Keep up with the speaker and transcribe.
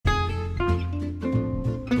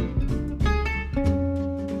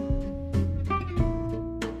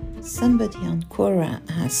Somebody on Quora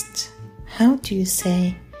asked, how do you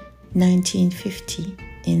say 1950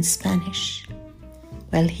 in Spanish?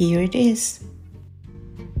 Well, here it is.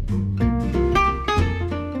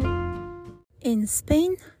 In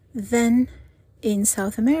Spain, then in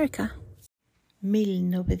South America.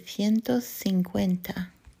 1950.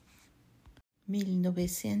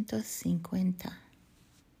 1950.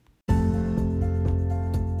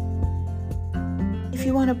 If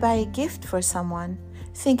you want to buy a gift for someone,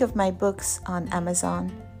 think of my books on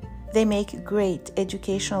Amazon. They make great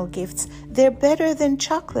educational gifts. They're better than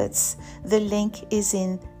chocolates. The link is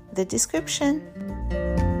in the description.